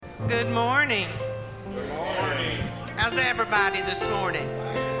Good morning. Good morning. How's everybody this morning?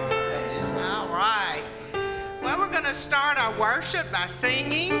 All right. Well, we're going to start our worship by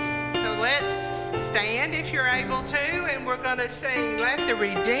singing. So let's stand if you're able to, and we're going to sing, "Let the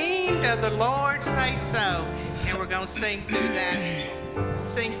Redeemed of the Lord Say So." And we're going to sing through that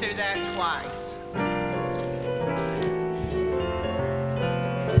twice.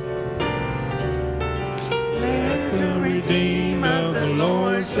 Let the redeemed of the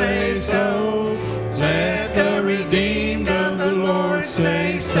Lord say so. Let the redeemed of the Lord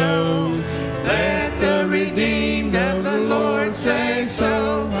say so. Let the redeemed of the Lord say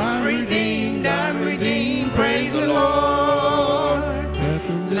so. I'm redeemed, praise the Lord.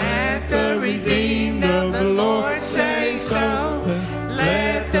 Let the redeemed of the Lord say so.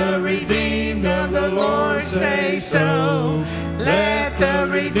 Let the redeemed of the Lord say so. Let the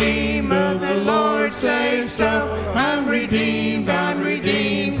redeemed of the Lord say so. I'm redeemed,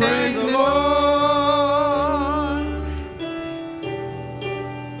 praise the Lord.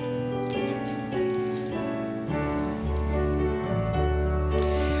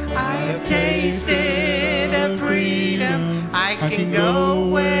 I have tasted of freedom. I can go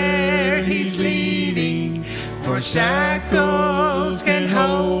where He's leading, for shackles can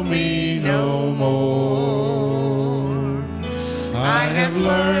hold me no more. I have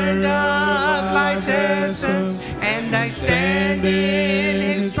learned of life's essence, and I stand in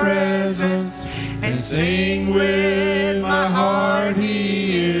His presence and sing with my heart,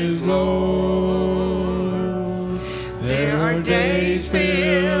 He is Lord. There are days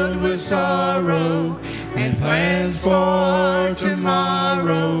filled with sorrow and plans for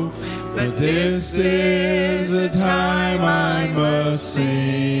tomorrow, but this is the time I must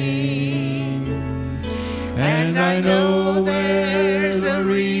sing. And I know there's a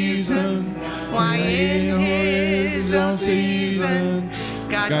reason why in His own season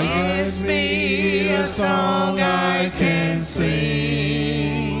God gives me a song I can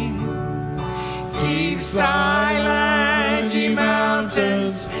sing. Keep silent, ye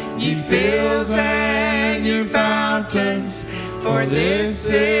mountains, ye fields and ye fountains, for this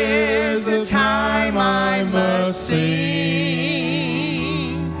is the time I must sing.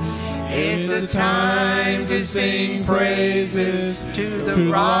 It's the time to sing praises to the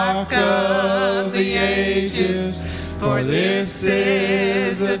Rock of the ages, for this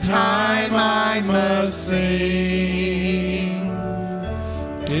is the time I must sing.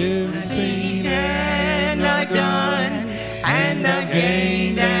 I've Seen and I've done, and I've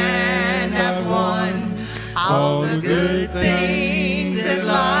gained and I've won all the good things that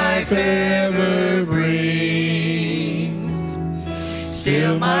life ever brings.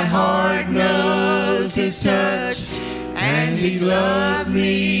 Still my heart knows His touch, and He's loved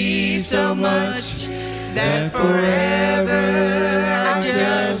me so much that forever I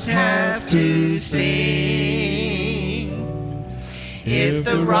just have to sing. If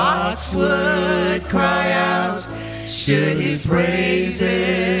the rocks would cry out, should His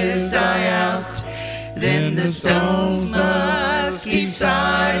praises die out, then the stones must keep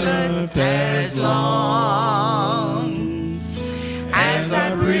silent as long as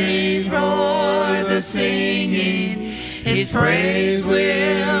I breathe, roar the singing. His praise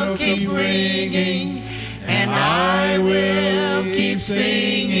will keep ringing, and I will keep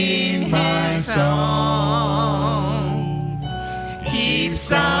singing my song. Keep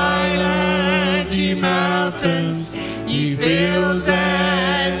silent, ye mountains, ye fields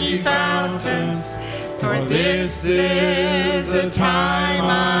and ye fountains, for this is the time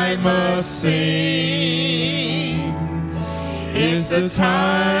I must sing. It's the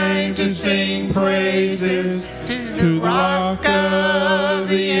time to sing praises to the Rock of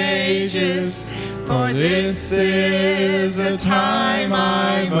the ages, for this is the time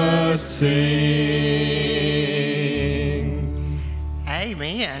I must sing.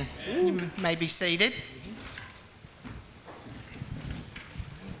 Amen. You may be seated.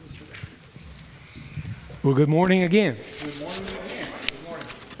 Well, good morning again. Good morning again. Good morning.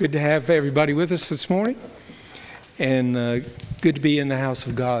 Good to have everybody with us this morning, and good to be in the house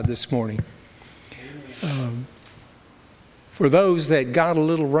of God this morning. For those that got a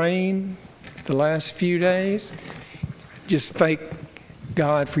little rain the last few days, just thank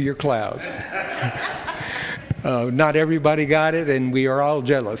God for your clouds. Not everybody got it, and we are all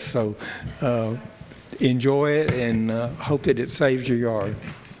jealous, so enjoy it and hope that it saves your yard.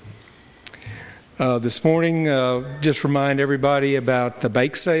 This morning, just remind everybody about the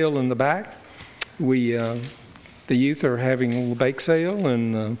bake sale in the back. The youth are having a little bake sale,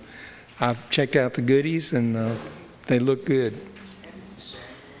 and I've checked out the goodies, and they look good.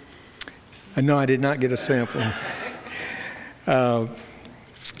 No, I did not get a sample.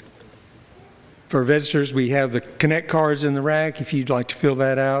 For visitors, we have the Connect cards in the rack if you'd like to fill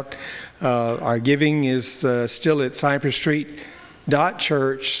that out. Our giving is still at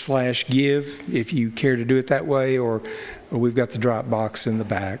cypressstreet.church/give if you care to do it that way, or we've got the drop box in the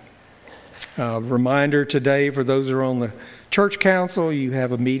back. Reminder today for those who are on the church council, you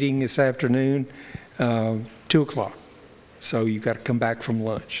have a meeting this afternoon, 2 o'clock. So you've got to come back from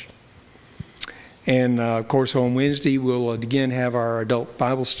lunch. And, of course, on Wednesday, we'll again have our adult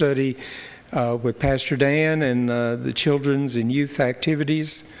Bible study with Pastor Dan and the children's and youth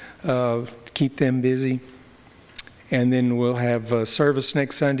activities. Keep them busy. And then we'll have a service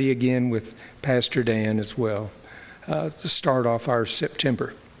next Sunday again with Pastor Dan as well to start off our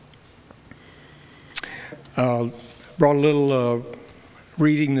September. Brought a little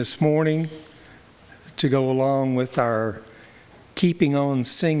reading this morning to go along with our Keeping On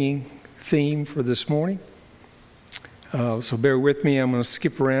Singing theme for this morning. So bear with me. I'm going to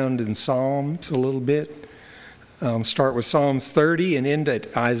skip around in Psalms a little bit. Start with Psalms 30 and end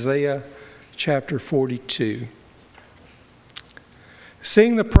at Isaiah chapter 42.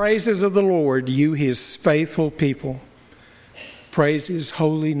 Sing the praises of the Lord, you his faithful people. Praise his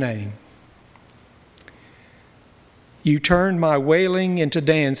holy name. You turned my wailing into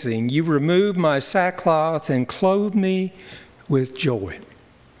dancing. You removed my sackcloth and clothed me with joy,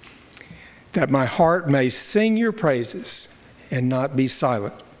 that my heart may sing your praises and not be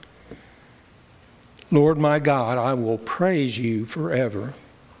silent. Lord my God, I will praise you forever.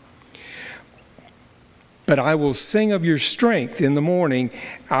 But I will sing of your strength in the morning.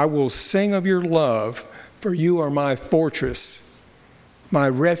 I will sing of your love, for you are my fortress, my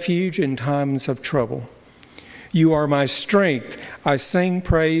refuge in times of trouble. You are my strength. I sing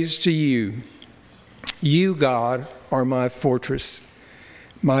praise to you. You, God, are my fortress,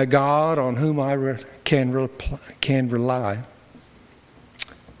 my God on whom I can rely.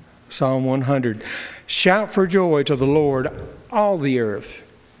 Psalm 100. Shout for joy to the Lord, all the earth.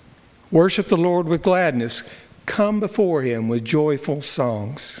 Worship the Lord with gladness. Come before him with joyful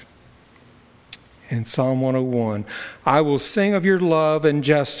songs. In Psalm 101, I will sing of your love and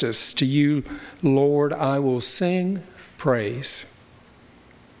justice. To you, Lord, I will sing praise.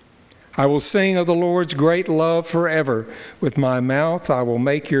 I will sing of the Lord's great love forever. With my mouth I will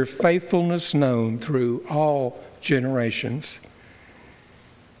make your faithfulness known through all generations.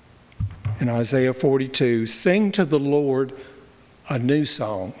 In Isaiah 42, sing to the Lord a new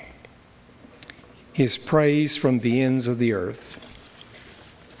song, his praise from the ends of the earth.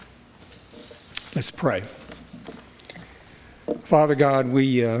 Let's pray. Father God,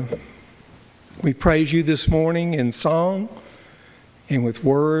 we praise you this morning in song and with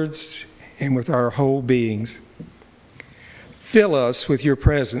words and with our whole beings. Fill us with your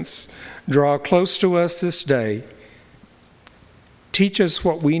presence. Draw close to us this day. Teach us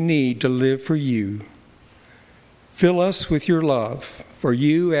what we need to live for you. Fill us with your love for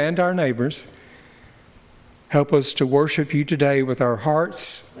you and our neighbors. Help us to worship you today with our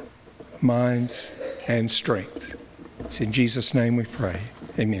hearts, minds, and strength. It's in Jesus' name we pray.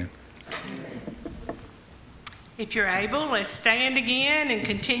 Amen. If you're able, let's stand again and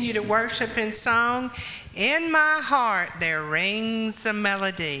continue to worship in song. In my heart there rings a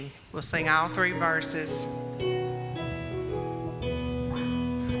melody. We'll sing all 3 verses.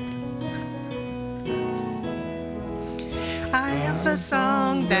 I have a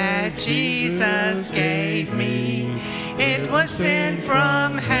song that Jesus gave me. It was sent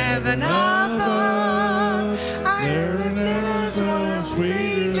from heaven above. I heard it was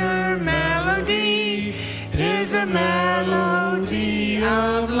sweeter melody. 'Tis a melody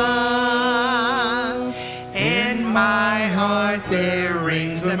of love. In my heart there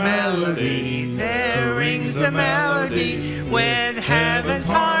rings a melody. There rings a melody with heaven's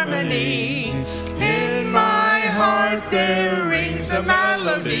harmony. In my heart there rings a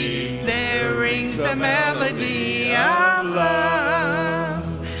melody. There rings a melody of love.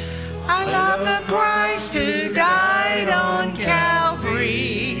 I love the Christ who died on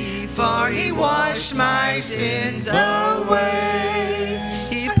Calvary, for he washed my sins away.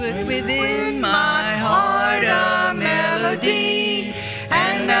 He put within my heart a melody,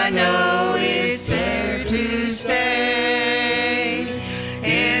 and I know it's there to stay.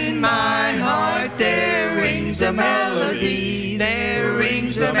 In my heart there rings a melody. There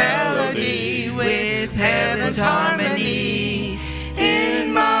rings a melody with heaven's harmony.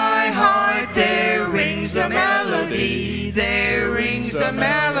 In my heart there rings a melody. There rings a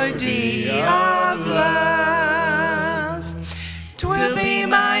melody of love. 'Twill be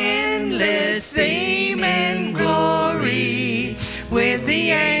my endless theme and glory. With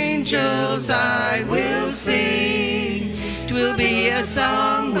the angels I will sing. 'Twill be a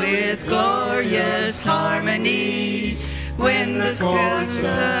song with glorious harmony when the chords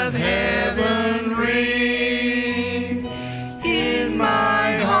of heaven ring. In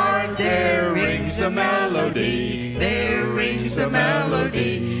my heart there rings a melody, there rings a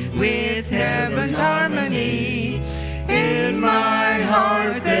melody with heaven's harmony. In my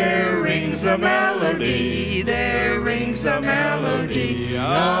heart there rings a melody, there rings a melody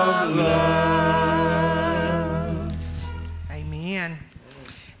of love. Amen.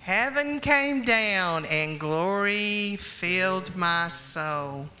 Heaven came down and glory filled my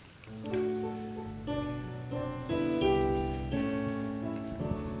soul.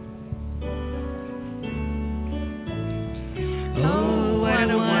 Oh, what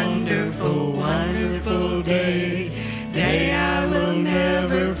a wonderful, wonderful day, day I will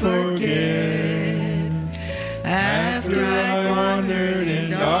never forget. After I wandered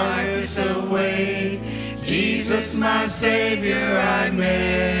in darkness away, Jesus my Savior I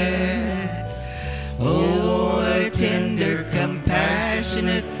met. Oh, what a tender,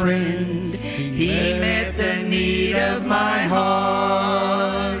 compassionate friend, He met the need of my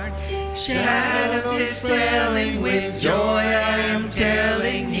heart. Shadows dispelling with joy I am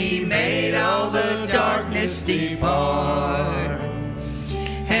telling, He made all the darkness depart.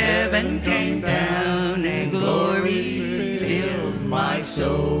 Heaven came down and glory filled my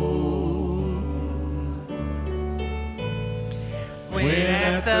soul. When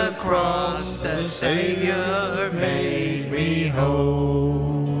at the cross the Savior made me whole.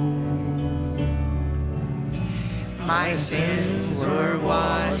 My sins were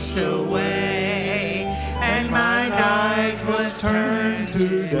washed away, and my night was turned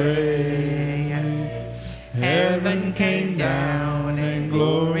to day. Heaven came down and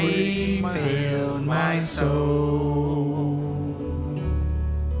glory filled my soul.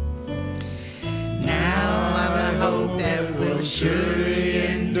 Now I've a hope that will surely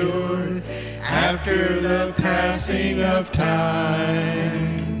endure after the passing of time.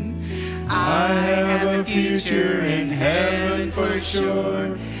 I have a future in heaven for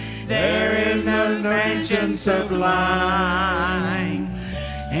sure. There is no mansion sublime,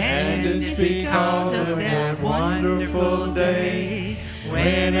 and it's because of that wonderful day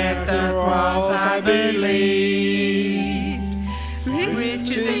when at the cross I believed.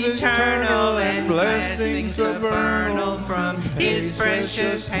 Riches eternal and blessings supernal from His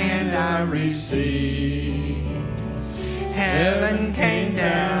precious hand I received. Heaven came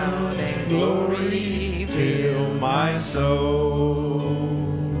down and glory filled my soul.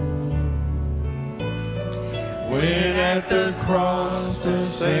 When at the cross the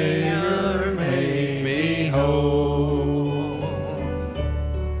Savior made me whole.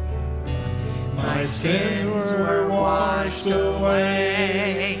 My sins were washed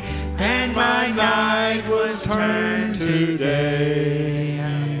away, and my night was turned to day.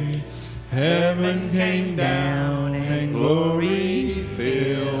 Heaven came down and glory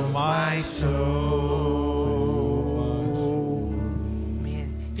filled my soul.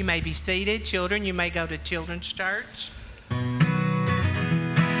 Amen. You may be seated. Children, you may go to Children's Church.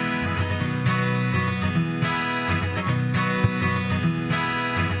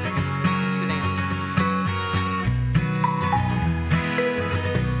 Sit down.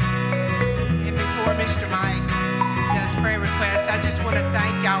 And before Mr. Mike does prayer requests, I just want to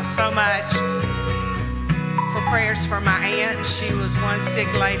thank y'all so much for prayers for my aunt. She was one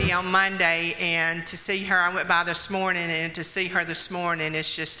sick lady on Monday, and to see her, I went by this morning, and to see her this morning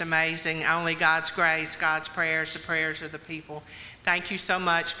is just amazing. Only God's grace, God's prayers, the prayers of the people. Thank you so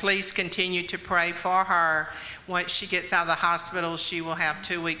much. Please continue to pray for her. Once she gets out of the hospital, she will have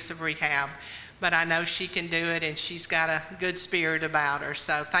 2 weeks of rehab. But I know she can do it, and she's got a good spirit about her.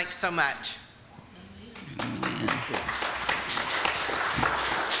 So thanks so much.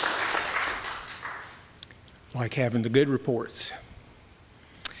 Like having the good reports.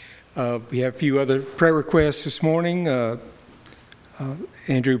 We have a few other prayer requests this morning.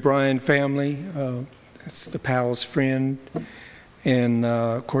 Andrew Bryan family, that's the Powell's friend. And,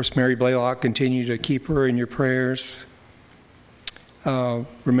 of course, Mary Blaylock, continue to keep her in your prayers.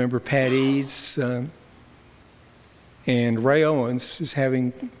 Remember Pat Eads. And Ray Owens is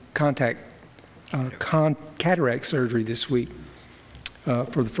having cataract surgery this week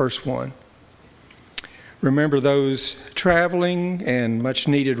for the first one. Remember those traveling and much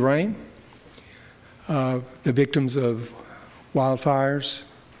needed rain, the victims of wildfires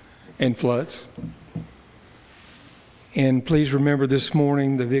and floods. And please remember this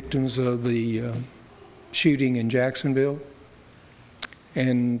morning the victims of the shooting in Jacksonville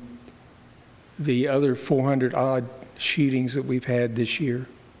and the other 400 odd shootings that we've had this year.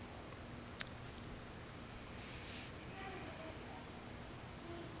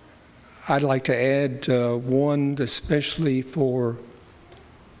 I'd like to add one especially for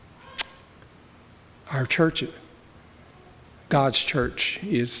our church. God's church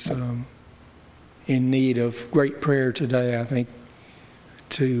is in need of great prayer today, I think,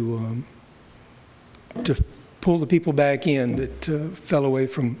 to pull the people back in that fell away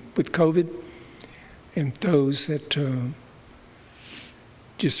with COVID, and those that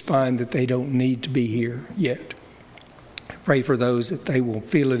just find that they don't need to be here yet. Pray for those that they will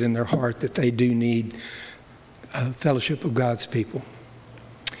feel it in their heart that they do need fellowship of God's people.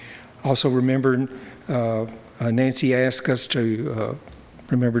 Also remember, Nancy asked us to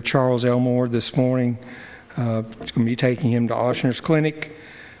remember Charles Elmore this morning. It's going to be taking him to Ochsner's Clinic.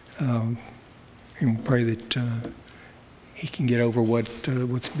 And pray that he can get over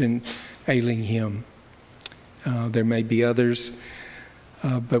what's been ailing him. There may be others,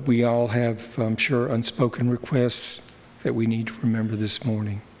 but we all have, I'm sure, unspoken requests that we need to remember this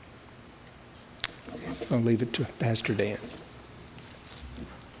morning. I'll leave it to Pastor Dan.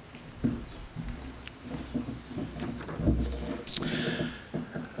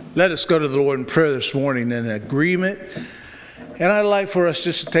 Let us go to the Lord in prayer this morning in agreement. And I'd like for us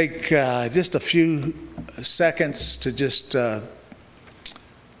just to take just a few seconds to just have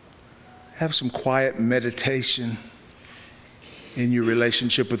some quiet meditation in your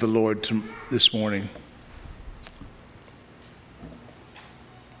relationship with the Lord this morning.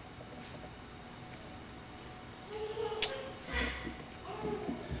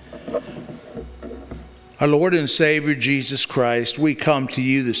 Our Lord and Savior, Jesus Christ, we come to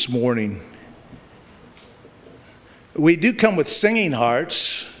you this morning. We do come with singing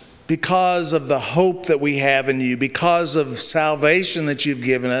hearts because of the hope that we have in you, because of salvation that you've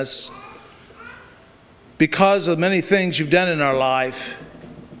given us, because of many things you've done in our life,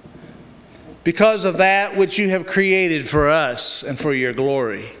 because of that which you have created for us and for your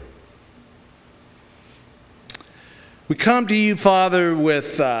glory. We come to you, Father,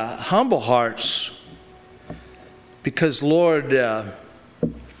 with humble hearts, because, Lord,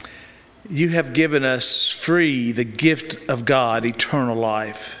 you have given us free the gift of God, eternal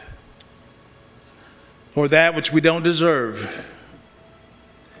life, or that which we don't deserve,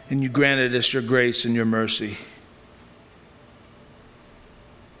 and you granted us your grace and your mercy.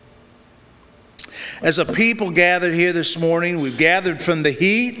 As a people gathered here this morning, we've gathered from the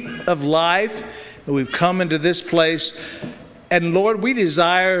heat of life, and we've come into this place, and Lord, we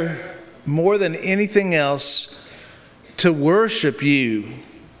desire more than anything else to worship you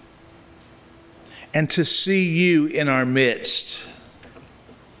and to see you in our midst.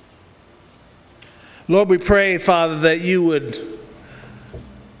 Lord, we pray, Father, that you would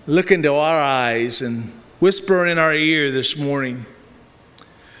look into our eyes and whisper in our ear this morning.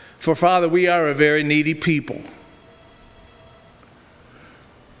 For, Father, we are a very needy people.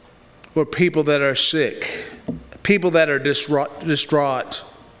 We're people that are sick, people that are distraught,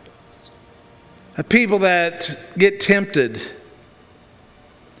 people that get tempted,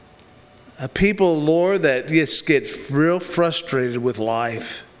 people, Lord, that just get real frustrated with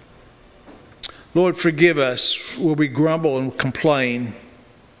life. Lord, forgive us where we grumble and complain.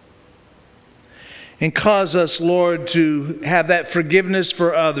 And cause us, Lord, to have that forgiveness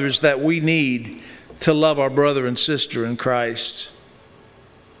for others that we need to love our brother and sister in Christ.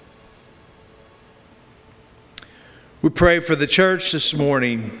 We pray for the church this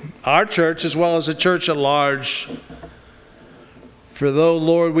morning, our church as well as the church at large. For though,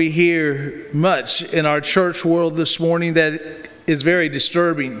 Lord, we hear much in our church world this morning that is very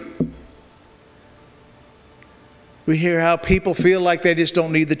disturbing. We hear how people feel like they just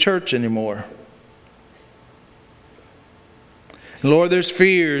don't need the church anymore. Lord, there's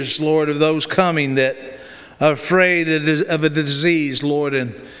fears, Lord, of those coming that are afraid of a disease, Lord.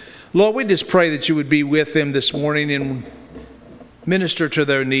 And Lord, we just pray that you would be with them this morning and minister to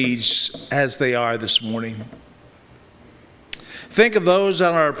their needs as they are this morning. Think of those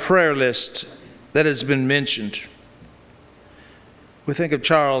on our prayer list that has been mentioned. We think of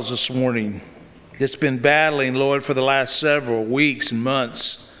Charles this morning. That's been battling, Lord, for the last several weeks and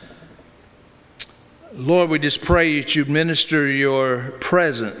months. Lord, we just pray that you minister your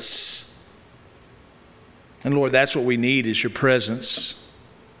presence. And Lord, that's what we need, is your presence.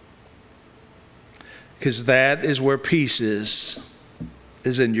 Because that is where peace is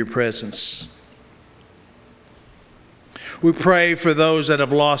in your presence. We pray for those that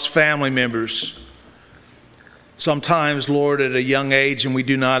have lost family members. Sometimes, Lord, at a young age, and we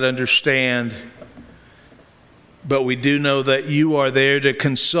do not understand. But we do know that you are there to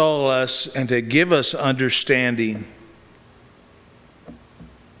console us and to give us understanding.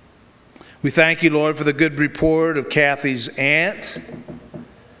 We thank you, Lord, for the good report of Kathy's aunt.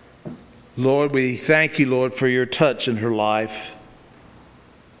 Lord, we thank you, Lord, for your touch in her life.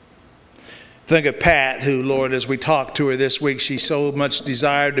 Think of Pat, who, Lord, as we talked to her this week, she so much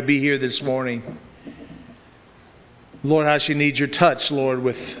desired to be here this morning. Lord, how she needs your touch, Lord,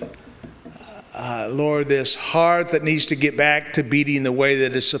 with, Lord, this heart that needs to get back to beating the way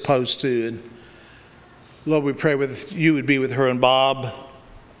that it's supposed to. And Lord, we pray with you would be with her and Bob.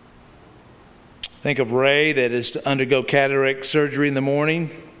 Think of Ray that is to undergo cataract surgery in the morning.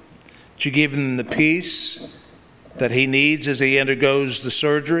 That you give him the peace that he needs as he undergoes the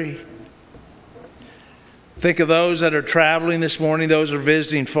surgery. Think of those that are traveling this morning, those that are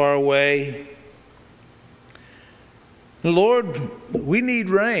visiting far away. Lord, we need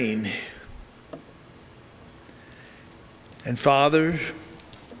rain. And Father,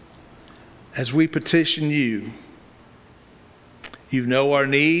 as we petition you, you know our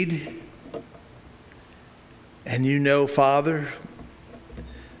need. And you know, Father,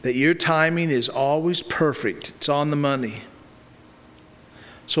 that your timing is always perfect. It's on the money.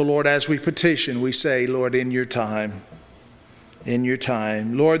 So, Lord, as we petition, we say, Lord, in your time. In your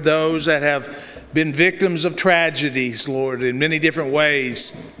time. Lord, those that have been victims of tragedies, Lord, in many different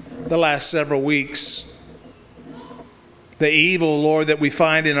ways the last several weeks. The evil, Lord, that we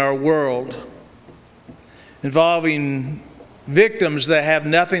find in our world involving victims that have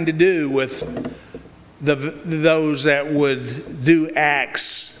nothing to do with those that would do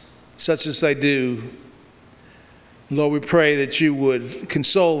acts such as they do. Lord, we pray that you would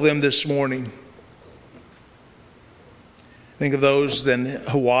console them this morning. Think of those in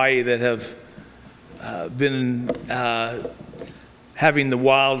Hawaii that have been having the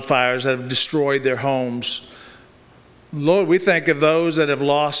wildfires that have destroyed their homes. Lord, we think of those that have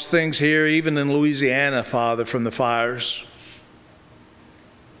lost things here, even in Louisiana, Father, from the fires.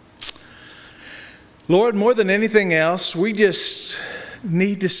 Lord, more than anything else, we just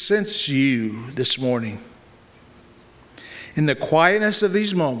need to sense you this morning. In the quietness of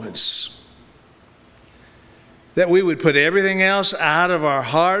these moments, that we would put everything else out of our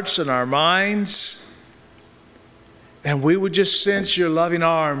hearts and our minds, and we would just sense your loving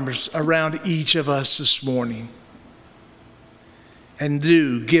arms around each of us this morning. And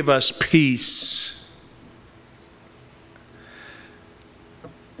do give us peace.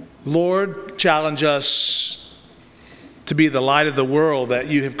 Lord, challenge us to be the light of the world that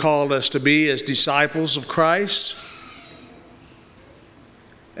you have called us to be as disciples of Christ.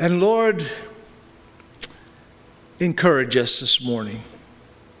 And Lord, encourage us this morning.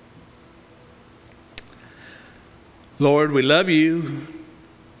 Lord, we love you.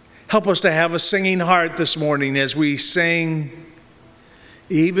 Help us to have a singing heart this morning as we sing,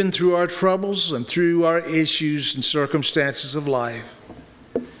 even through our troubles and through our issues and circumstances of life.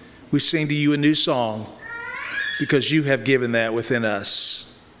 We sing to you a new song because you have given that within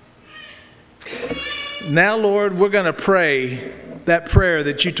us. Now, Lord, we're going to pray that prayer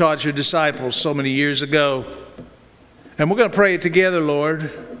that you taught your disciples so many years ago. And we're going to pray it together,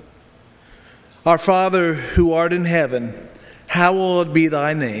 Lord. Our Father who art in heaven, hallowed be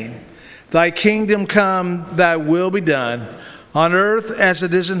thy name. Thy kingdom come, thy will be done, on earth as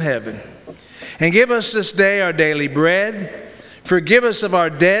it is in heaven. And give us this day our daily bread. Forgive us of our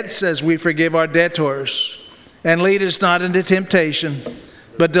debts as we forgive our debtors. And lead us not into temptation,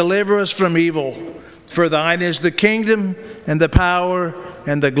 but deliver us from evil. For thine is the kingdom and the power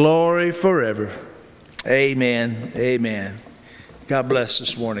and the glory forever. Amen. Amen. God bless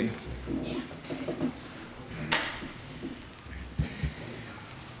this morning.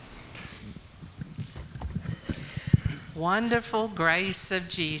 Wonderful grace of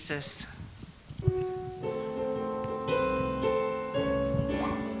Jesus.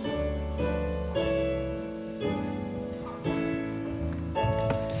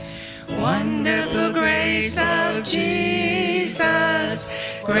 Wonderful grace of Jesus,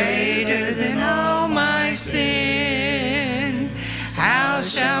 greater than all my sin. How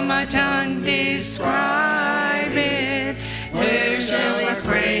shall my tongue describe it? Where shall its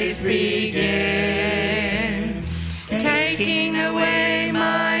praise begin? Taking away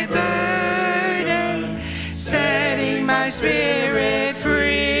my burden, setting my spirit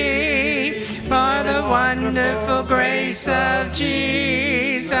free. For the wonderful grace of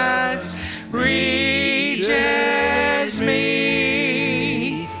Jesus reaches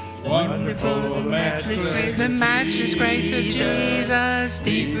me. Wonderful, the matchless grace of Jesus,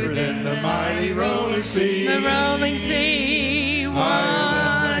 deeper than the mighty rolling sea. The rolling sea.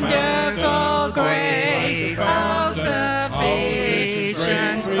 Wonderful grace, all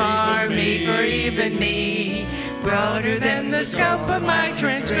sufficient for me, for even me. Broader than the scope of my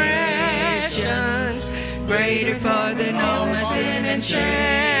transgressions, greater far than all my sin and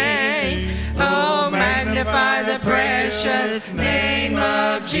shame. precious name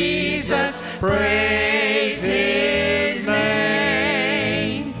of Jesus, praise his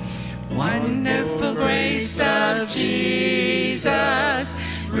name. Wonderful grace of Jesus,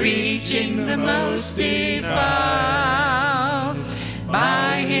 reaching the most defiled.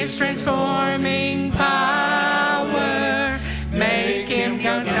 By his transforming power, make him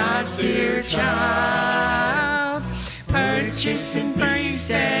God's dear child. Purchasing peace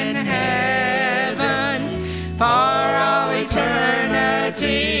and heaven for all eternity.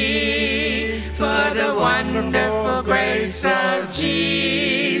 For the wonderful grace of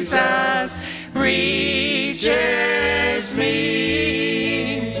Jesus reaches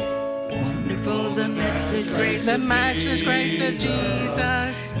me. Wonderful the matchless grace of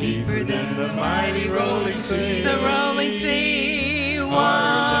Jesus, deeper than the mighty rolling sea. The rolling sea,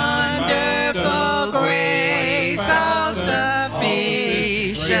 wonderful grace, all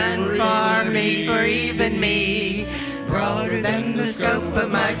sufficient for me, for even me. Broader than the scope of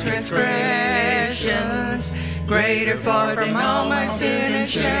my transgressions, greater far from all my sin and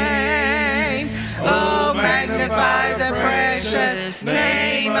shame. Oh, magnify the precious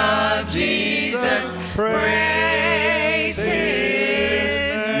name of Jesus, praise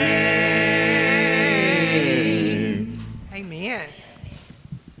his name. Amen.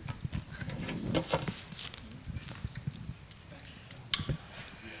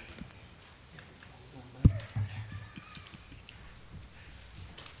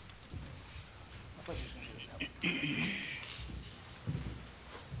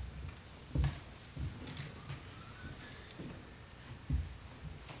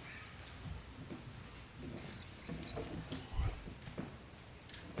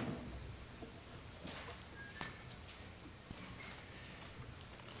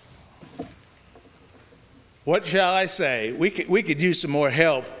 What shall I say? We could use some more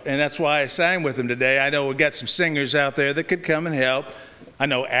help, and that's why I sang with them today. I know we've got some singers out there that could come and help. I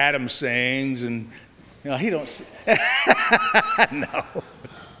know Adam sings, and he don't. No.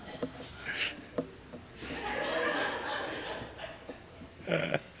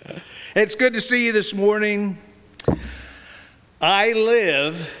 It's good to see you this morning. I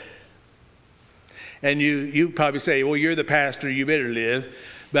live, and you probably say, well, you're the pastor, you better live.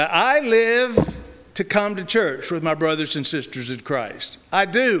 But I live to come to church with my brothers and sisters in Christ. I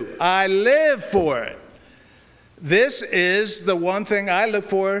do. I live for it. This is the one thing I look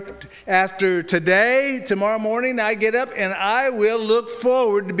for. After today, tomorrow morning, I get up and I will look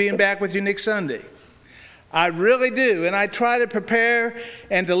forward to being back with you next Sunday. I really do. And I try to prepare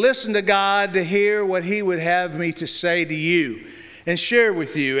and to listen to God to hear what he would have me to say to you and share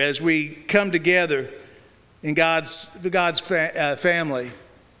with you as we come together in God's family.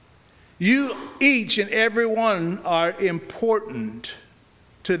 You, each and every one, are important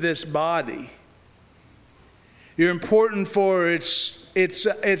to this body. You're important for its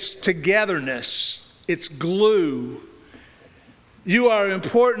togetherness, its glue. You are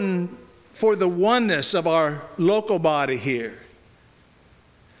important for the oneness of our local body here.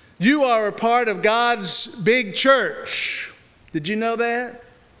 You are a part of God's big church. Did you know that?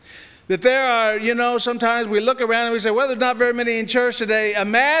 That there are, sometimes we look around and we say, well, there's not very many in church today.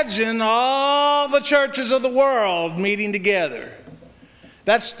 Imagine all the churches of the world meeting together.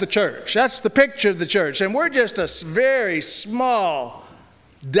 That's the church. That's the picture of the church. And we're just a very small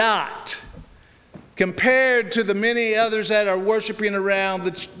dot compared to the many others that are worshiping around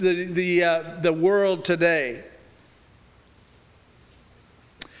the world today.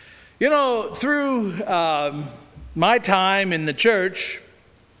 Through my time in the church,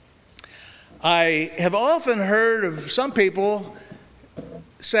 I have often heard of some people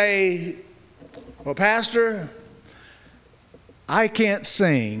say, well, Pastor, I can't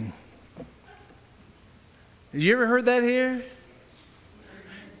sing. You ever heard that here?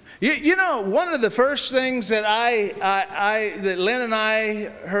 One of the first things that that Lynn and I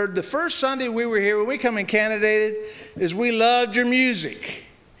heard the first Sunday we were here when we come and candidated is we loved your music.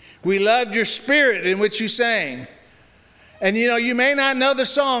 We loved your spirit in which you sang. And you may not know the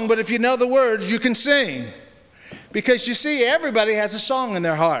song, but if you know the words, you can sing. Because you see, everybody has a song in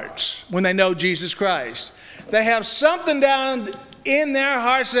their hearts when they know Jesus Christ. They have something down in their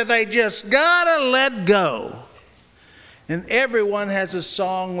hearts that they just gotta let go. And everyone has a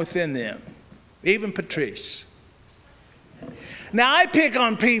song within them, even Patrice. Now, I pick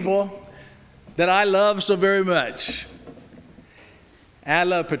on people that I love so very much. I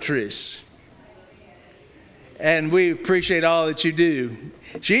love Patrice. And we appreciate all that you do.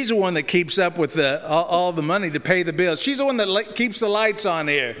 She's the one that keeps up with all the money to pay the bills. She's the one that keeps the lights on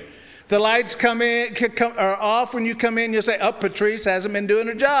here. If the lights are off when you come in, you'll say, oh, Patrice hasn't been doing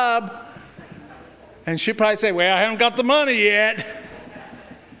her job. And she'll probably say, well, I haven't got the money yet.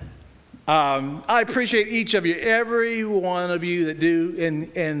 I appreciate each of you, every one of you that do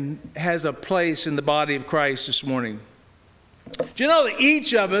and has a place in the body of Christ this morning. Do you know that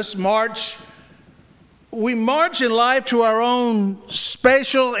each of us march in life to our own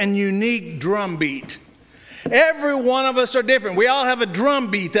special and unique drum beat. Every one of us are different. We all have a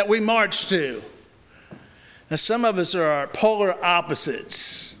drum beat that we march to. Now, some of us are our polar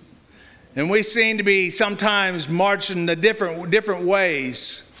opposites. And we seem to be sometimes marching the different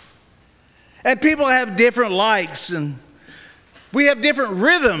ways. And people have different likes, and we have different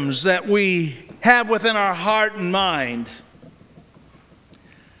rhythms that we have within our heart and mind.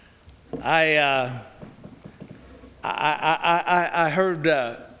 I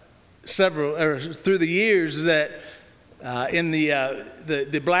heard several through the years that in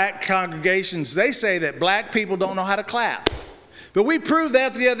the black congregations, they say that black people don't know how to clap. But we proved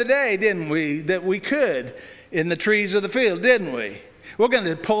that the other day, didn't we? That we could in the trees of the field, didn't we? We're going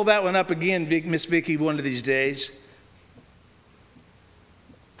to pull that one up again, Miss Vicki, one of these days.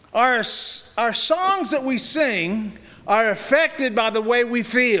 Our songs that we sing are affected by the way we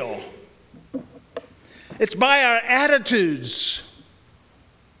feel. It's by our attitudes.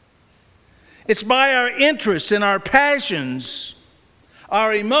 It's by our interests and our passions,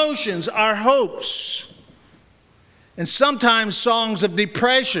 our emotions, our hopes, and sometimes songs of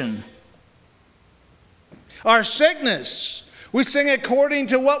depression. Our sickness. We sing according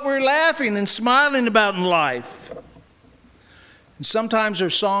to what we're laughing and smiling about in life. And sometimes they're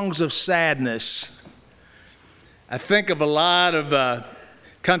songs of sadness. I think of a lot of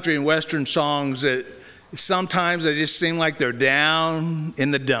country and western songs that sometimes they just seem like they're down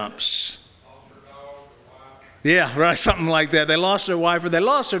in the dumps. Yeah, right, something like that. They lost their wife or they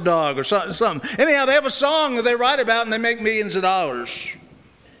lost their dog or something. Anyhow, they have a song that they write about and they make millions of dollars.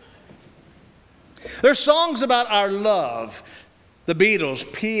 There's songs about our love. The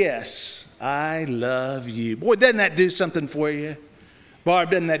Beatles, P.S. I love you. Boy, doesn't that do something for you? Barb,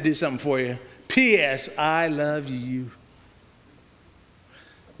 doesn't that do something for you? P.S. I love you.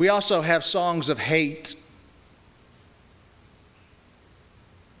 We also have songs of hate.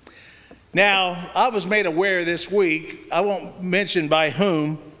 Now, I was made aware this week, I won't mention by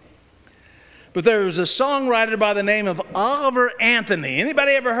whom, but there was a songwriter by the name of Oliver Anthony.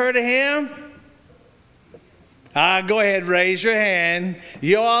 Anybody ever heard of him? Go ahead, raise your hand.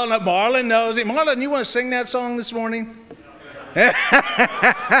 You all know, Marlon knows it. Marlon, you want to sing that song this morning?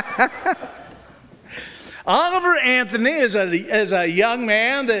 Oliver Anthony is a young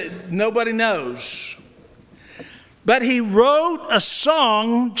man that nobody knows. But he wrote a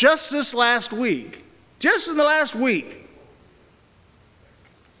song just this last week. Just in the last week.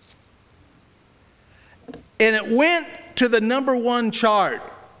 And it went to the #1 chart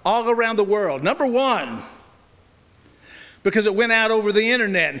all around the world. #1. Because it went out over the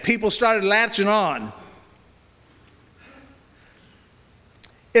internet and people started latching on.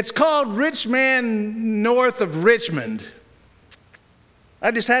 It's called Rich Man North of Richmond. I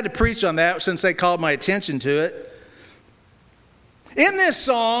just had to preach on that since they called my attention to it. In this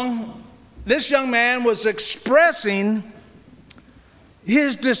song, this young man was expressing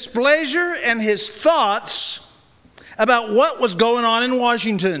his displeasure and his thoughts about what was going on in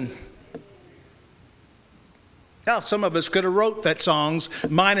Washington. Now, some of us could have wrote that songs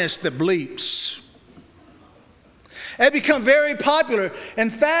minus the bleeps. It become very popular. In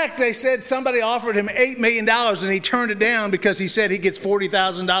fact, they said somebody offered him $8 million and he turned it down because he said he gets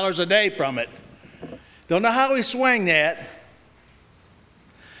 $40,000 a day from it. Don't know how he swung that.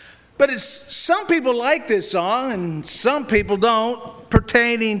 But some people like this song and some people don't,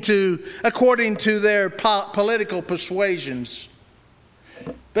 according to their political persuasions.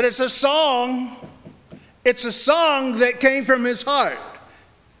 But it's a song that came from his heart.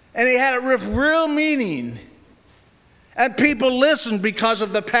 And he had a real meaning. And people listened because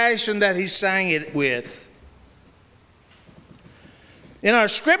of the passion that he sang it with. In our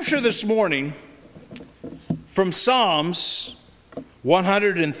scripture this morning, from Psalms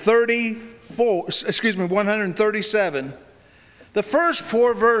 137, the first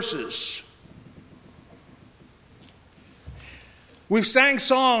 4 verses. We've sang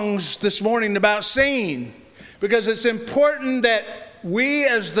songs this morning about singing because it's important that we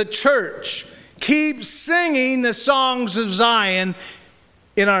as the church keep singing the songs of Zion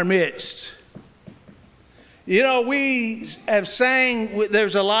in our midst. You know, we have sang,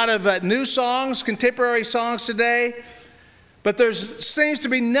 there's a lot of new songs, contemporary songs today, but there seems to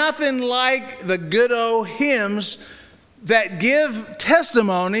be nothing like the good old hymns that give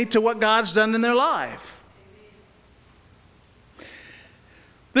testimony to what God's done in their life.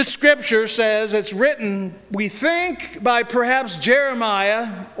 The scripture says it's written, we think, by perhaps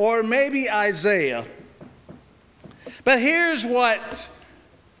Jeremiah or maybe Isaiah. But here's what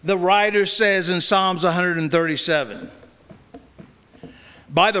the writer says in Psalms 137.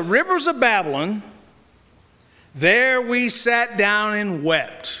 By the rivers of Babylon, there we sat down and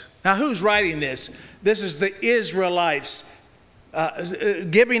wept. Now, who's writing this? This is the Israelites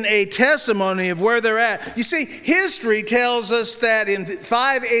giving a testimony of where they're at. You see, history tells us that in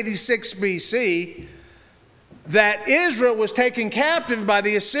 586 BC, that Israel was taken captive by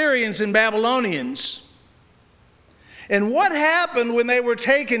the Assyrians and Babylonians. And what happened when they were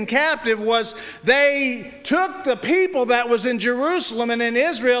taken captive was they took the people that was in Jerusalem and in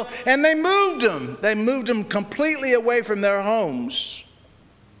Israel and they moved them. They moved them completely away from their homes.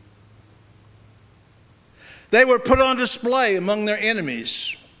 They were put on display among their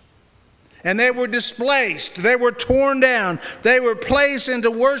enemies. And they were displaced. They were torn down. They were placed into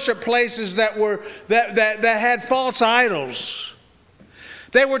worship places that had false idols.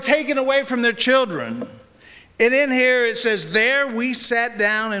 They were taken away from their children. And in here it says, there we sat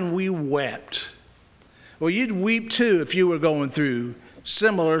down and we wept. Well, you'd weep too if you were going through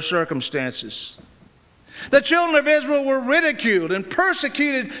similar circumstances. The children of Israel were ridiculed and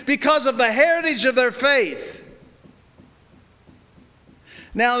persecuted because of the heritage of their faith.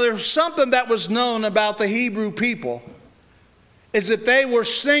 Now, there's something that was known about the Hebrew people, is that they were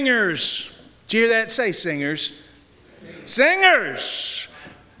singers. Did you hear that? Say singers. Singers.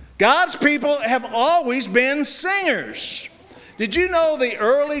 God's people have always been singers. Did you know the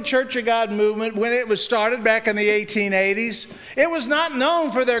early Church of God movement, when it was started back in the 1880s, it was not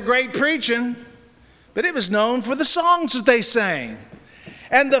known for their great preaching, but it was known for the songs that they sang.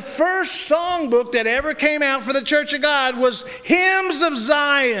 And the first songbook that ever came out for the Church of God was Hymns of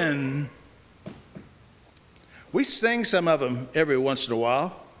Zion. We sing some of them every once in a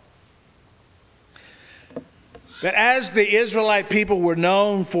while. But as the Israelite people were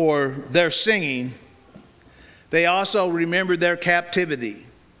known for their singing, they also remembered their captivity.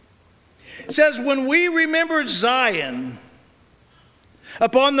 It says, when we remembered Zion,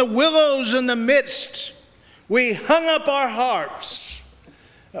 upon the willows in the midst, we hung up our harps.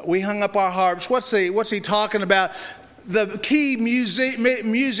 We hung up our harps. What's he talking about? The key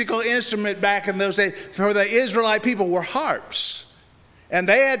musical instrument back in those days for the Israelite people were harps. And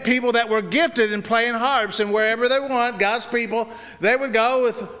they had people that were gifted in playing harps, and wherever they went, God's people, they would go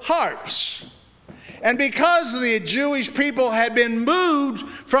with harps. And because the Jewish people had been moved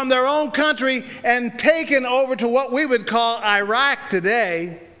from their own country and taken over to what we would call Iraq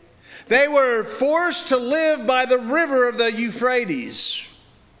today, they were forced to live by the river of the Euphrates.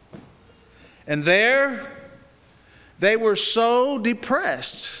 And there, they were so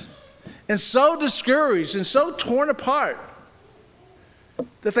depressed and so discouraged and so torn apart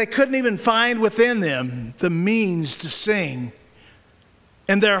that they couldn't even find within them the means to sing.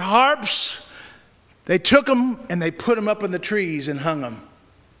 And their harps, they took them and they put them up in the trees and hung them.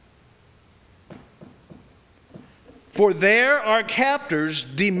 For there our captors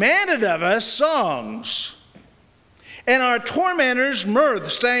demanded of us songs, and our tormentors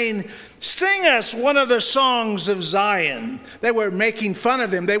mirth, saying, sing us one of the songs of Zion. They were making fun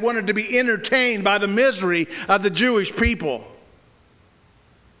of them. They wanted to be entertained by the misery of the Jewish people.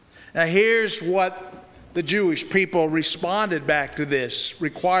 Now here's what the Jewish people responded back to this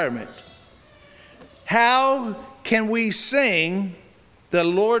requirement. How can we sing the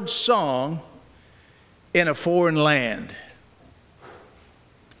Lord's song in a foreign land?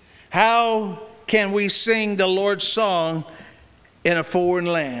 How can we sing the Lord's song in a foreign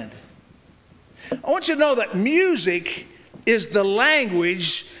land? I want you to know that music is the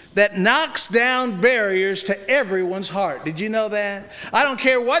language that knocks down barriers to everyone's heart. Did you know that? I don't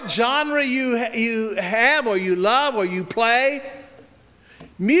care what genre you have or you love or you play.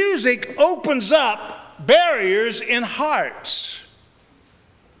 Music opens up barriers in hearts.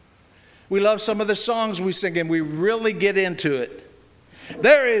 We love some of the songs we sing and we really get into it.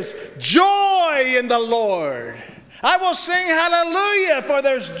 There is joy in the Lord. I will sing hallelujah, for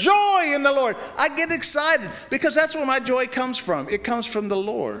there's joy in the Lord. I get excited because that's where my joy comes from. It comes from the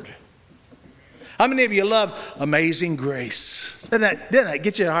Lord. How many of you love Amazing Grace? Didn't that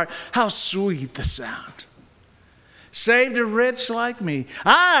get you in the heart? How sweet the sound. Saved a wretch like me.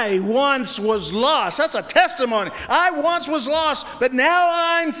 I once was lost. That's a testimony. I once was lost, but now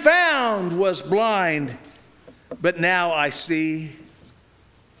I'm found. Was blind, but now I see.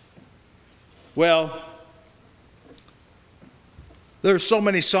 Well, there's so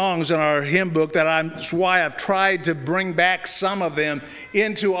many songs in our hymn book that's why I've tried to bring back some of them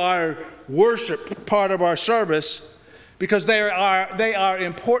into our worship part of our service, because they are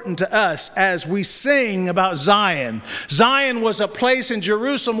important to us as we sing about Zion. Zion was a place in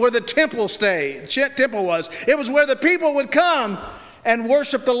Jerusalem where the temple was. It was where the people would come and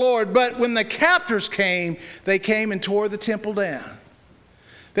worship the Lord. But when the captors came, they came and tore the temple down.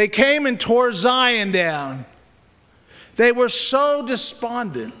 They came and tore Zion down. They were so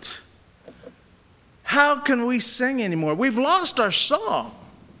despondent. How can we sing anymore? We've lost our song.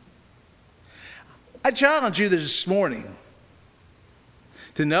 I challenge you this morning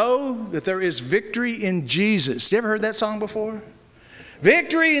to know that there is victory in Jesus. You ever heard that song before?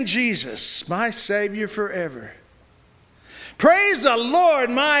 Victory in Jesus, my Savior forever. Praise the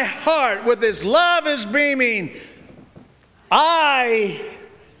Lord, my heart with His love is beaming. I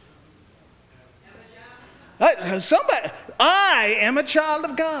am a child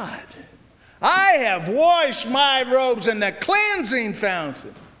of God. I have washed my robes in the cleansing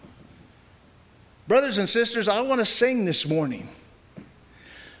fountain. Brothers and sisters, I want to sing this morning.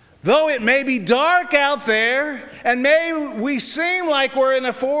 Though it may be dark out there, and may we seem like we're in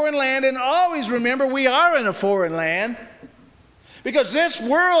a foreign land, and always remember we are in a foreign land, because this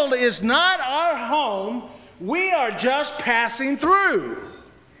world is not our home. We are just passing through.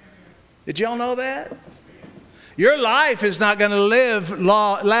 Did y'all know that? Your life is not going to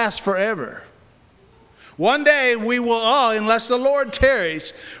last forever. One day we will all, unless the Lord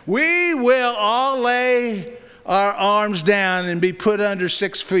tarries, we will all lay our arms down and be put under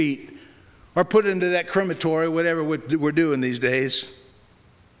 6 feet or put into that crematory, whatever we're doing these days.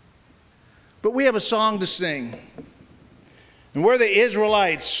 But we have a song to sing. And where the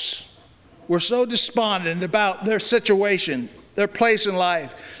Israelites were so despondent about their situation, their place in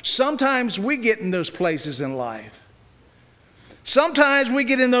life, sometimes we get in those places in life. Sometimes we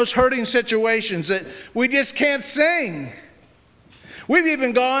get in those hurting situations that we just can't sing. We've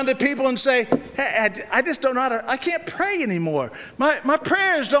even gone to people and say, hey, I just don't know I can't pray anymore. My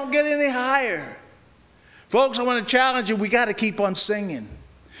prayers don't get any higher. Folks, I want to challenge you, we got to keep on singing.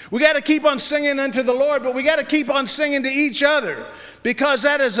 We got to keep on singing unto the Lord, but we got to keep on singing to each other, because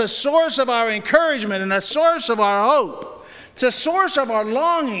that is a source of our encouragement and a source of our hope. It's a source of our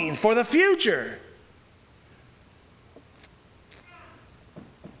longing for the future.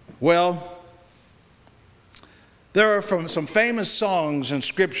 Well, there are some famous songs in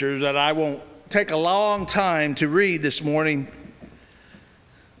Scripture that I won't take a long time to read this morning.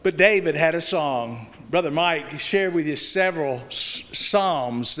 But David had a song. Brother Mike shared with you several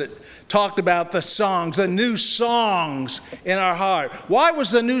psalms that talked about the songs, the new songs in our heart. Why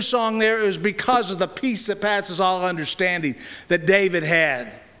was the new song there? It was because of the peace that passes all understanding that David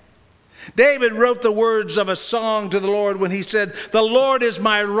had. David wrote the words of a song to the Lord when he said, "The Lord is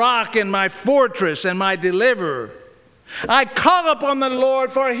my rock and my fortress and my deliverer. I call upon the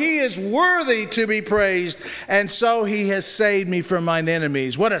Lord, for He is worthy to be praised, and so He has saved me from mine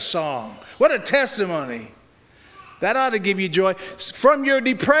enemies." What a song. What a testimony. That ought to give you joy. From your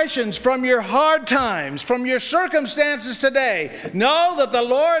depressions, from your hard times, from your circumstances today, know that the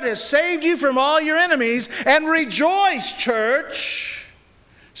Lord has saved you from all your enemies, and rejoice, church.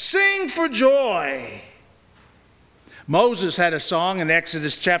 Sing for joy. Moses had a song in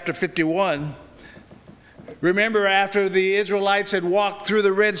Exodus chapter 51. Remember, after the Israelites had walked through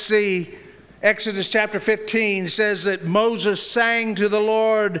the Red Sea, Exodus chapter 15 says that Moses sang to the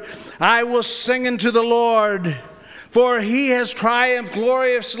Lord, "I will sing unto the Lord, for He has triumphed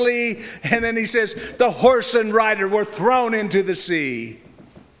gloriously." And then he says, "The horse and rider were thrown into the sea."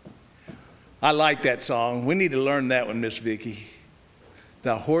 I like that song. We need to learn that one, Miss Vicki.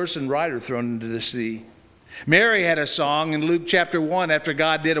 The horse and rider thrown into the sea. Mary had a song in Luke chapter 1 after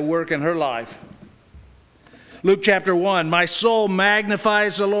God did a work in her life. Luke chapter 1, "My soul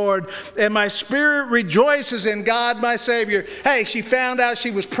magnifies the Lord, and my spirit rejoices in God my Savior." Hey, she found out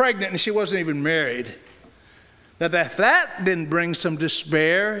she was pregnant and she wasn't even married. That didn't bring some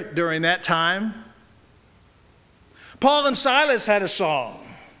despair during that time. Paul and Silas had a song.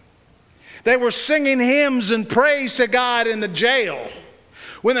 They were singing hymns and praise to God in the jail.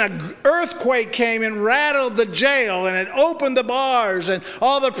 When an earthquake came and rattled the jail and it opened the bars and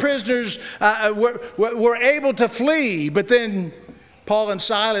all the prisoners were able to flee. But then Paul and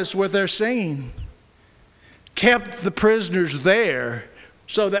Silas, with their singing, kept the prisoners there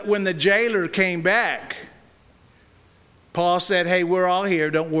so that when the jailer came back, Paul said, "Hey, we're all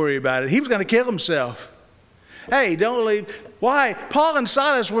here. Don't worry about it." He was going to kill himself. Hey, don't leave. Why? Paul and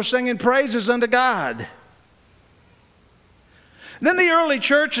Silas were singing praises unto God. Then the early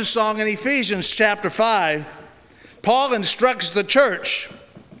church's song in Ephesians chapter 5, Paul instructs the church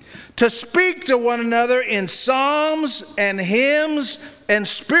to speak to one another in psalms and hymns and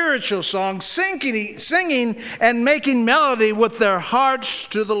spiritual songs, singing and making melody with their hearts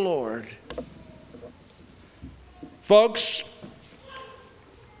to the Lord. Folks,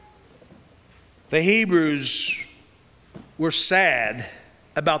 the Hebrews were sad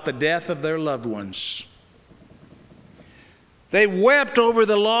about the death of their loved ones. They wept over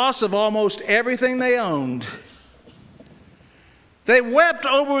the loss of almost everything they owned. They wept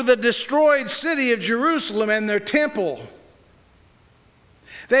over the destroyed city of Jerusalem and their temple.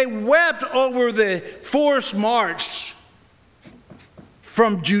 They wept over the forced march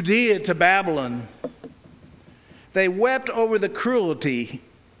from Judea to Babylon. They wept over the cruelty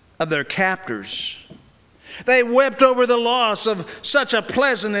of their captors. They wept over the loss of such a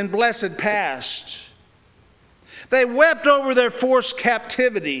pleasant and blessed past. They wept over their forced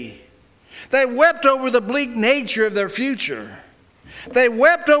captivity. They wept over the bleak nature of their future. They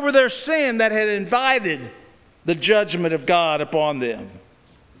wept over their sin that had invited the judgment of God upon them.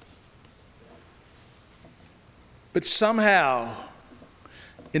 But somehow,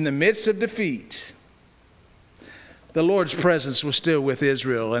 in the midst of defeat, the Lord's presence was still with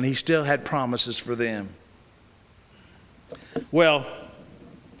Israel, and He still had promises for them. Well,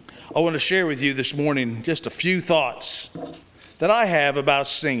 I want to share with you this morning just a few thoughts that I have about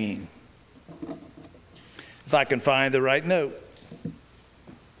singing. If I can find the right note.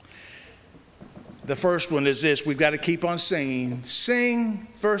 The first one is this: we've got to keep on singing. Sing,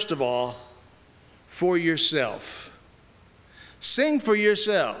 first of all, for yourself. Sing for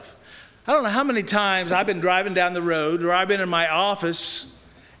yourself. I don't know how many times I've been driving down the road or I've been in my office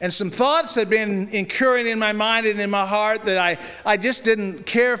and some thoughts had been incurring in my mind and in my heart that I just didn't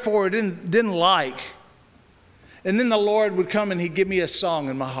care for, didn't like. And then the Lord would come and He'd give me a song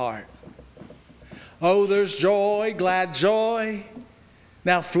in my heart. Oh, there's joy, glad joy,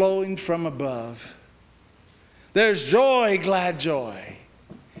 now flowing from above. There's joy, glad joy,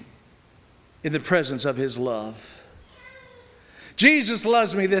 in the presence of His love. Jesus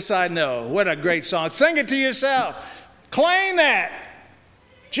loves me, this I know. What a great song. Sing it to yourself. Claim that.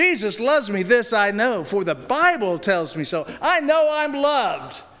 Jesus loves me, this I know, for the Bible tells me so. I know I'm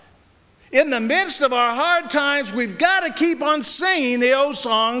loved. In the midst of our hard times, we've got to keep on singing the old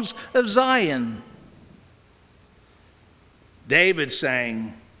songs of Zion. David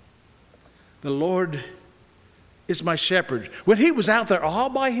sang, "The Lord is my shepherd." When he was out there all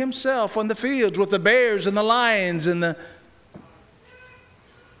by himself on the fields with the bears and the lions and the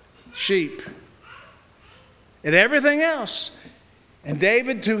sheep and everything else. And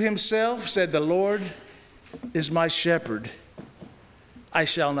David to himself said, "The Lord is my shepherd. I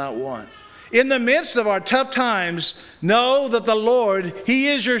shall not want." In the midst of our tough times, know that the Lord, He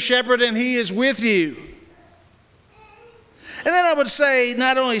is your shepherd and He is with you. And then I would say,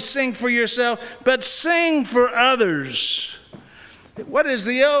 not only sing for yourself, but sing for others. What is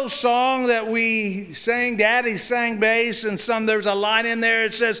the old song that we sang? Daddy sang bass, and there's a line in there.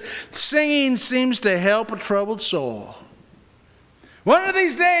 It says, "Singing seems to help a troubled soul." One of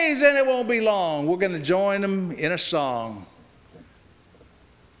these days, and it won't be long, we're going to join them in a song.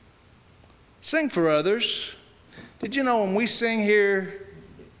 Sing for others. Did you know when we sing here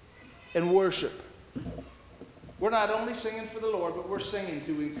and worship, we're not only singing for the Lord, but we're singing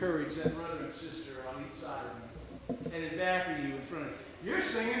to encourage that brother and sister on each side of me and in back of you, in front of you. You're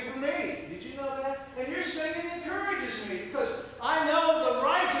singing for me. Did you know that? And your singing encourages me because I know the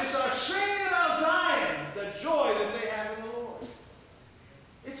righteous are singing about Zion, the joy that they have in the Lord.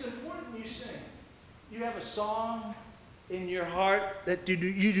 It's important you sing. You have a song in your heart that you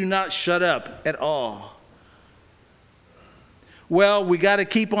do not shut up at all. Well, we got to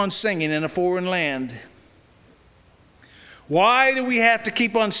keep on singing in a foreign land. Why do we have to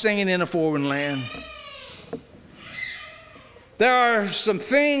keep on singing in a foreign land? There are some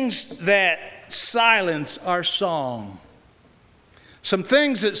things that silence our song. Some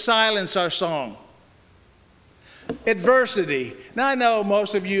things that silence our song. Adversity. Now, I know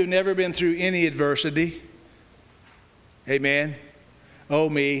most of you have never been through any adversity. Amen. Oh,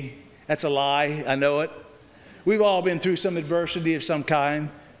 me. That's a lie. I know it. We've all been through some adversity of some kind.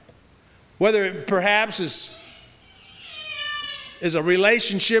 Whether it perhaps is a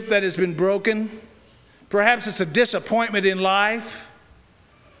relationship that has been broken. Perhaps it's a disappointment in life.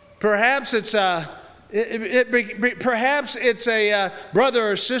 Perhaps it's a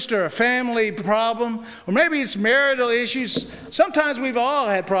brother or sister, a family problem. Or maybe it's marital issues. Sometimes we've all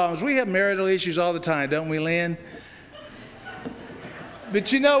had problems. We have marital issues all the time, don't we, Lynn?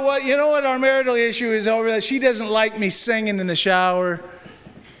 But you know what? You know what our marital issue is over that? She doesn't like me singing in the shower.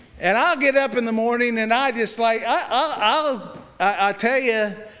 And I'll get up in the morning and I just like, I tell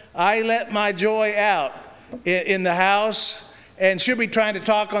you, I let my joy out in the house. and she'll be trying to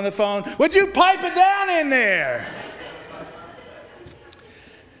talk on the phone. Would you pipe it down in there?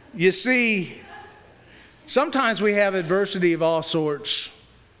 You see, sometimes we have adversity of all sorts.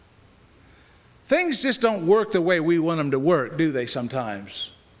 Things just don't work the way we want them to work, do they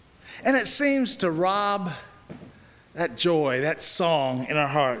sometimes? And it seems to rob that joy, that song in our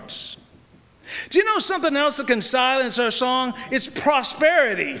hearts. Do you know something else that can silence our song? It's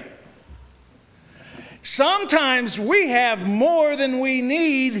prosperity. Sometimes we have more than we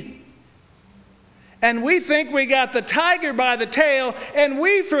need, and we think we got the tiger by the tail, and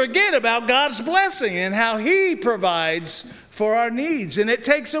we forget about God's blessing and how He provides for our needs, and it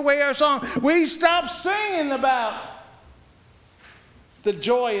takes away our song. We stop singing about the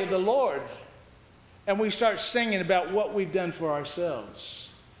joy of the Lord, and we start singing about what we've done for ourselves.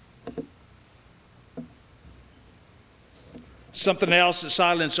 Something else that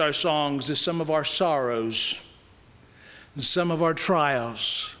silences our songs is some of our sorrows and some of our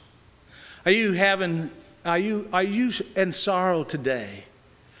trials. Are you in sorrow today?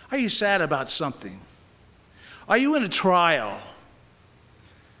 Are you sad about something? Are you in a trial?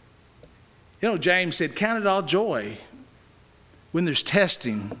 You know, James said, count it all joy when there's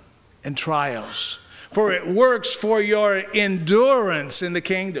testing and trials, for it works for your endurance in the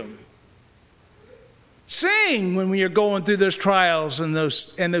kingdom. Sing when you're going through those trials and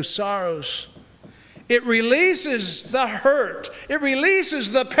those sorrows. It releases the hurt. It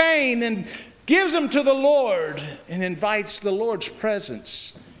releases the pain and gives them to the Lord and invites the Lord's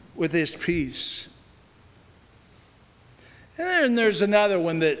presence with His peace. And then there's another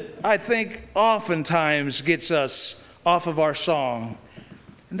one that I think oftentimes gets us off of our song,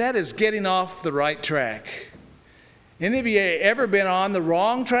 and that is getting off the right track. Any of you ever been on the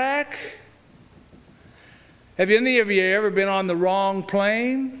wrong track? Have any of you ever been on the wrong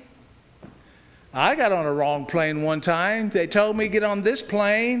plane? I got on a wrong plane one time. They told me to get on this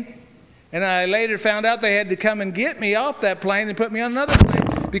plane, and I later found out they had to come and get me off that plane and put me on another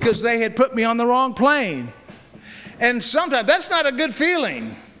plane because they had put me on the wrong plane. And sometimes that's not a good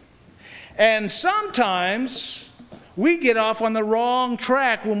feeling. And sometimes we get off on the wrong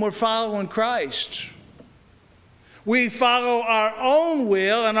track when we're following Christ. We follow our own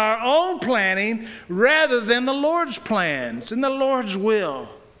will and our own planning rather than the Lord's plans and the Lord's will.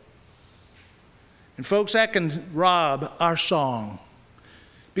 And folks, that can rob our song.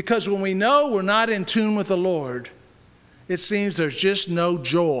 Because when we know we're not in tune with the Lord, it seems there's just no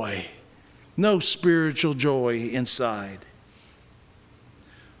joy, no spiritual joy inside.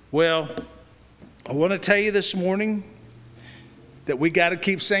 Well, I want to tell you this morning that we got to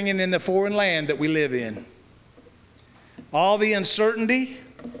keep singing in the foreign land that we live in. All the uncertainty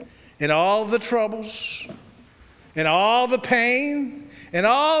and all the troubles and all the pain and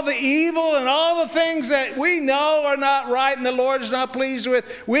all the evil and all the things that we know are not right and the Lord is not pleased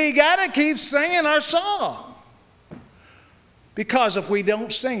with, we got to keep singing our song. Because if we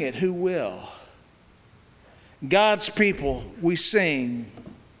don't sing it, who will? God's people, we sing.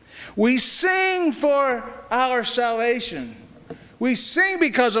 We sing for our salvation. We sing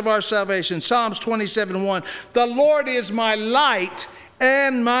because of our salvation. Psalms 27:1. The Lord is my light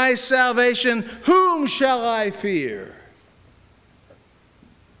and my salvation. Whom shall I fear?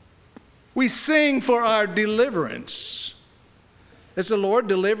 We sing for our deliverance. Has the Lord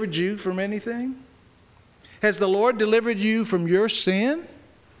delivered you from anything? Has the Lord delivered you from your sin?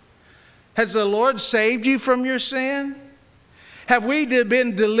 Has the Lord saved you from your sin? Have we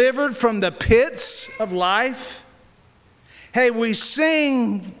been delivered from the pits of life? Hey, we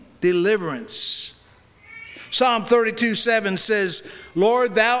sing deliverance. Psalm 32:7 says,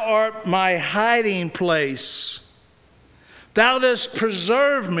 Lord, thou art my hiding place. Thou dost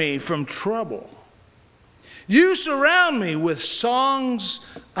preserve me from trouble. You surround me with songs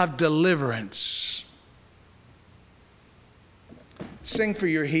of deliverance. Sing for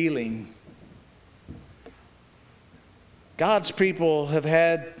your healing. God's people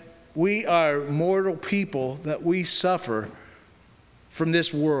we are mortal people that we suffer from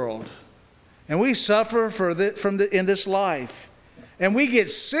this world. And we suffer in this life. And we get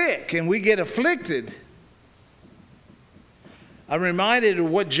sick and we get afflicted. I'm reminded of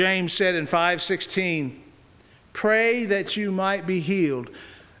what James said in 5:16. Pray that you might be healed.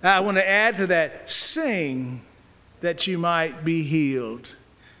 I want to add to that, sing that you might be healed.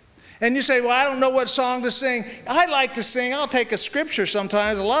 And you say, well, I don't know what song to sing. I like to sing. I'll take a scripture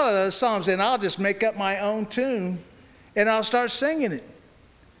sometimes, a lot of those songs, and I'll just make up my own tune, and I'll start singing it.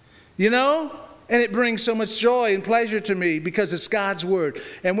 You know? And it brings so much joy and pleasure to me because it's God's word.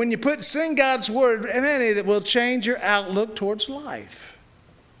 And when you sing God's word, and then it will change your outlook towards life.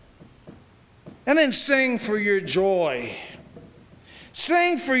 And then sing for your joy.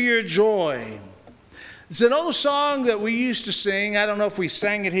 Sing for your joy. It's an old song that we used to sing. I don't know if we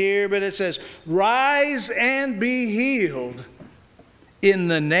sang it here, but it says, rise and be healed in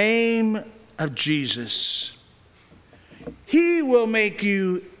the name of Jesus. He will make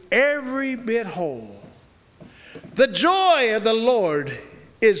you every bit whole. The joy of the Lord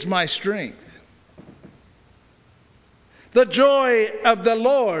is my strength. The joy of the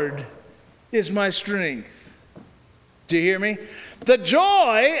Lord is my strength. Do you hear me? The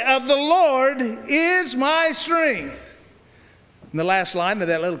joy of the Lord is my strength. And the last line of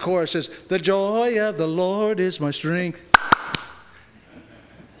that little chorus says, the joy of the Lord is my strength.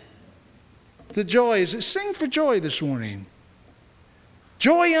 The joy is, sing for joy this morning.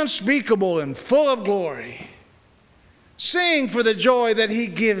 Joy unspeakable and full of glory. Sing for the joy that He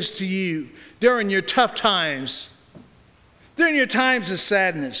gives to you during your tough times, during your times of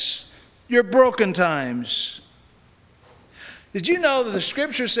sadness, your broken times. Did you know that the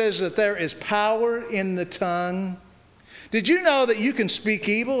Scripture says that there is power in the tongue? Did you know that you can speak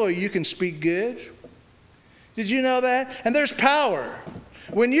evil or you can speak good? Did you know that? And there's power.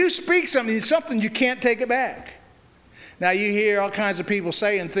 When you speak something, it's something you can't take it back. Now you hear all kinds of people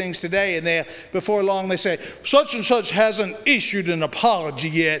saying things today, and before long they say, such and such hasn't issued an apology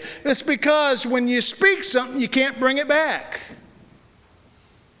yet. It's because when you speak something, you can't bring it back.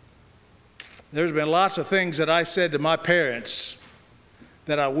 There's been lots of things that I said to my parents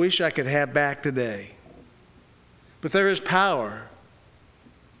that I wish I could have back today. But there is power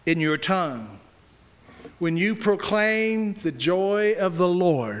in your tongue. When you proclaim the joy of the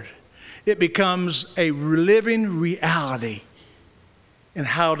Lord, it becomes a living reality in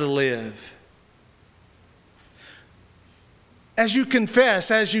how to live. As you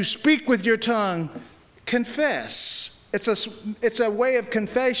confess, as you speak with your tongue, confess. It's a way of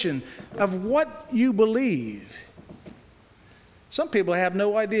confession of what you believe. Some people have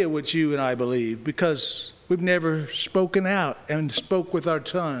no idea what you and I believe because we've never spoken out and spoke with our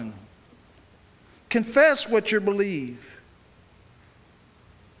tongue. Confess what you believe.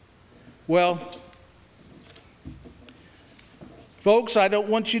 Well, folks, I don't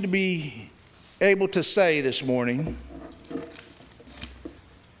want you to be able to say this morning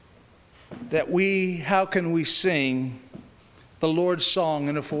that how can we sing the Lord's song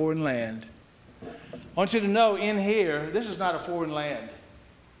in a foreign land? I want you to know in here, this is not a foreign land.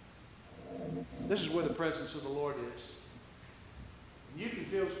 This is where the presence of the Lord is. You can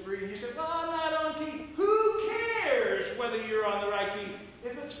feel free. You say, well, I'm not on key. Who cares whether you're on the right key?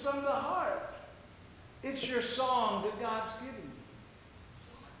 If it's from the heart, it's your song that God's given you.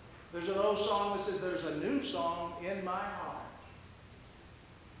 There's an old song that says, there's a new song in my heart.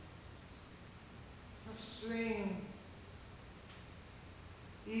 Let's sing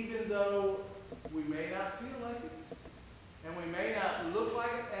even though we may not feel like it, and we may not look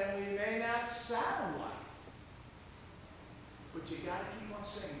like it, and we may not sound like it. But you got to keep on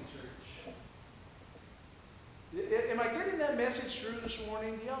singing, church. Am I getting that message through this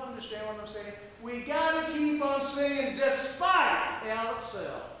morning? Do y'all understand what I'm saying? We got to keep on singing despite hell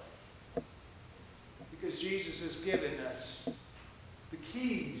itself. Because Jesus has given us the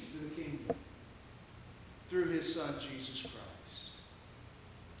keys to the kingdom through His Son, Jesus Christ.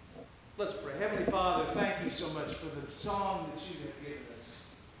 Let's pray. Heavenly Father, thank you so much for the song that you have given us.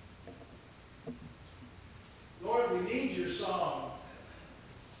 Lord, we need your song.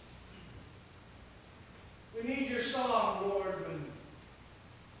 We need your song, Lord, when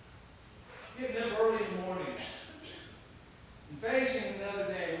getting up early in the morning and facing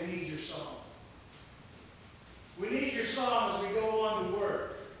another day. We need your song. We need your song as we go on to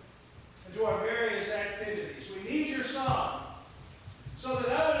work and to our various activities. We need your song so that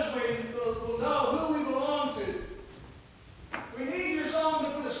others will know who we belong to. We need your song to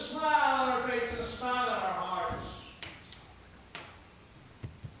put a smile on our face and a smile on our hearts.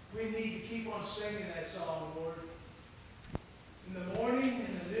 We need to keep on singing that song, Lord. In the morning,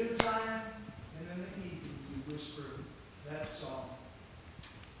 in the noontime, and in the evening, we whisper that song.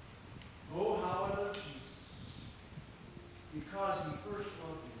 Oh, how I love Jesus, because He first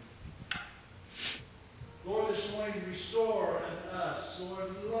loved me. Lord, this morning, restore unto us. Lord,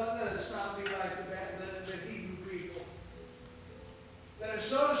 let us not be like the Hebrew people that are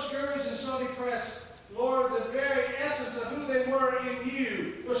so discouraged and so depressed. Lord, the very essence of who they were in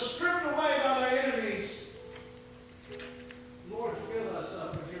you was stripped away by their enemies. Lord, fill us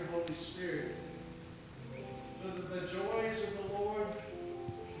up with your Holy Spirit so that the joys of the Lord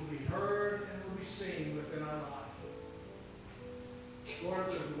will be heard and will be seen within our life. Lord,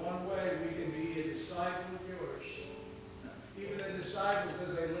 there's one way we can be a disciple of yours. Even the disciples,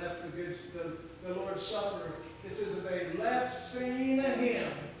 as they left the Lord's Supper, It says, if they left singing a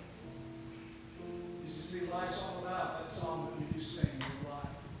hymn. You see, life's all about that song that we do sing in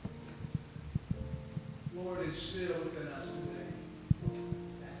life. Lord, instill within us today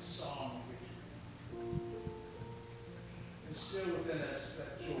that song of victory. Instill within us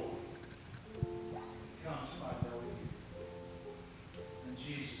that joy that comes by knowing you. In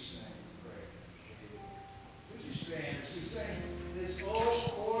Jesus' name we pray. Would you stand as we sing this old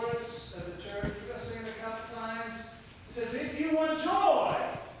chorus of the church? We're going to sing it a couple times. It says, if you want joy,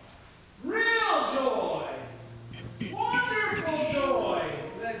 real joy, wonderful joy,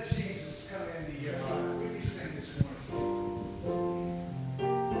 let Jesus come into your heart. Would you sing this morning?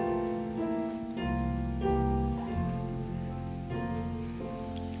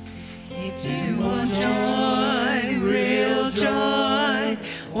 If you want joy, real joy,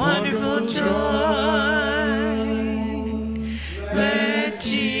 wonderful joy, let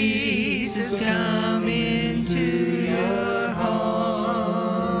Jesus come into your heart.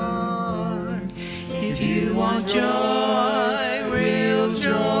 If you want joy, real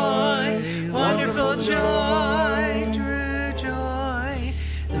joy, wonderful joy, true joy,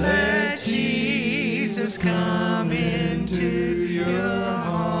 let Jesus come into your heart.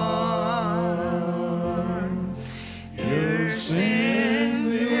 Your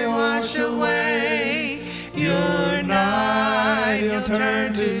sins He'll wash away, your night He'll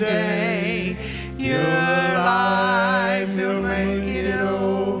turn to day, your life He'll make it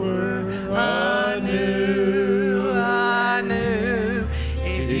over anew, anew.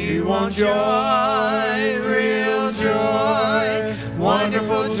 If you want joy, real joy,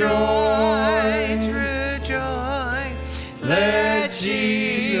 wonderful joy, true joy, let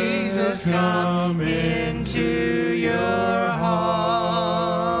Jesus come into your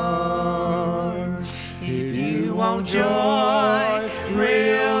heart. If you want joy,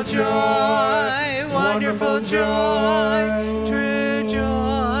 real joy, wonderful joy, true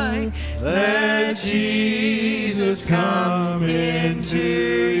joy, let Jesus come into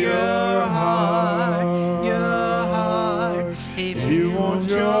your heart, your heart. If you want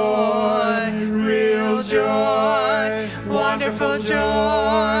joy, real joy, wonderful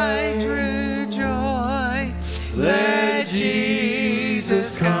joy, true joy, let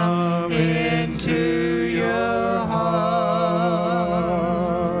Jesus come into your heart.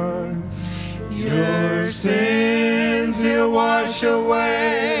 Your sins He'll wash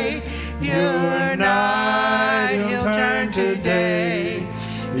away, your night He'll turn to day,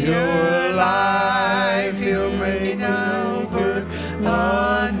 your life He'll make it over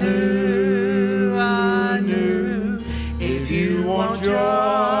anew, anew. If you want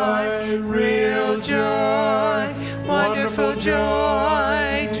joy, real joy, wonderful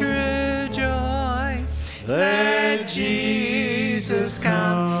joy, true joy, let Jesus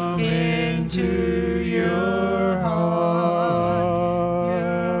come into your heart.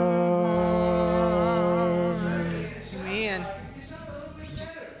 Amen.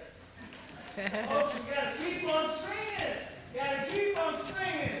 Folks, you got to keep on singing. You got to keep on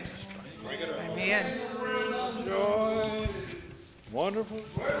singing. Amen. Joy, wonderful.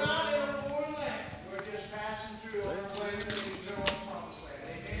 We're not in a foreign land. We're just passing through over the land that He's doing on the promised land.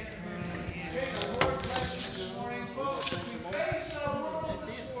 Amen. Okay, the Lord bless you this morning, folks.